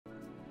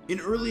An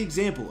early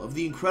example of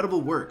the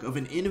incredible work of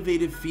an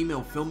innovative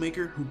female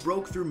filmmaker who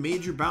broke through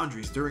major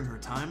boundaries during her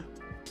time,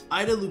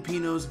 Ida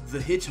Lupino's The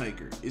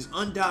Hitchhiker is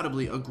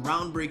undoubtedly a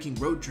groundbreaking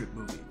road trip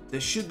movie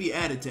that should be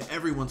added to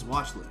everyone's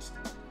watch list.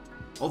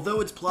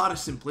 Although its plot is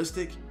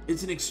simplistic,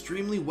 it's an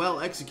extremely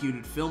well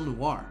executed film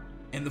noir,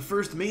 and the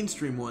first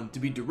mainstream one to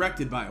be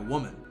directed by a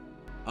woman.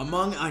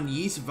 Among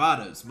Agnès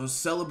Varda's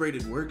most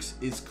celebrated works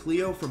is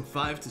Cleo from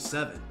 5 to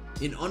 7,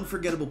 an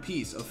unforgettable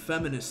piece of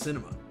feminist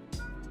cinema.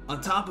 On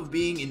top of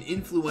being an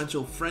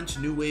influential French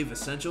New Wave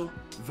essential,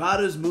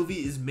 Varda's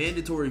movie is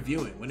mandatory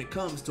viewing when it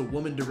comes to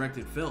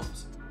woman-directed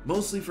films,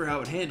 mostly for how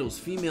it handles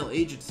female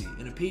agency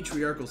in a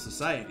patriarchal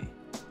society.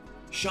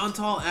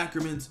 Chantal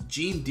Akerman's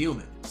Jean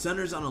Dielman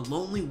centers on a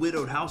lonely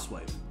widowed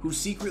housewife who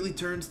secretly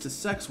turns to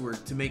sex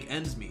work to make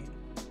ends meet.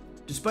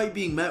 Despite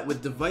being met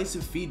with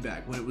divisive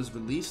feedback when it was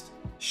released,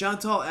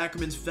 Chantal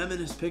Akerman's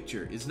feminist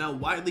picture is now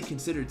widely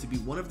considered to be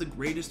one of the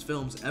greatest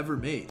films ever made.